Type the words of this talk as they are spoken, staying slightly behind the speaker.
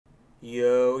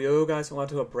Yo guys,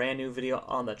 welcome to a brand new video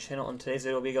on the channel. In today's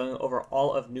video we'll be going over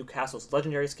all of Newcastle's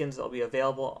legendary skins that will be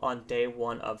available on day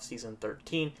 1 of Season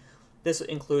 13. This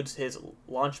includes his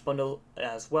launch bundle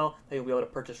as well that you'll be able to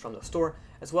purchase from the store,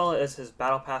 as well as his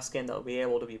battle pass skin that will be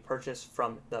able to be purchased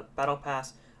from the battle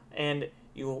pass, and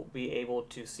you will be able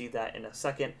to see that in a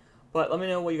second. But let me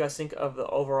know what you guys think of the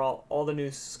overall, all the new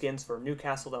skins for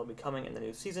Newcastle that will be coming in the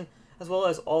new season, as well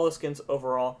as all the skins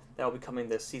overall that will be coming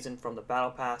this season from the battle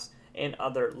pass and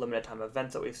other limited time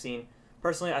events that we've seen.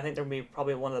 Personally, I think they'll be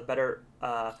probably one of the better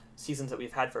seasons that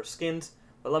we've had for skins,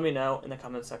 but let me know in the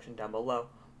comment section down below.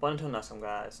 But until next time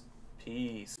guys,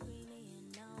 peace.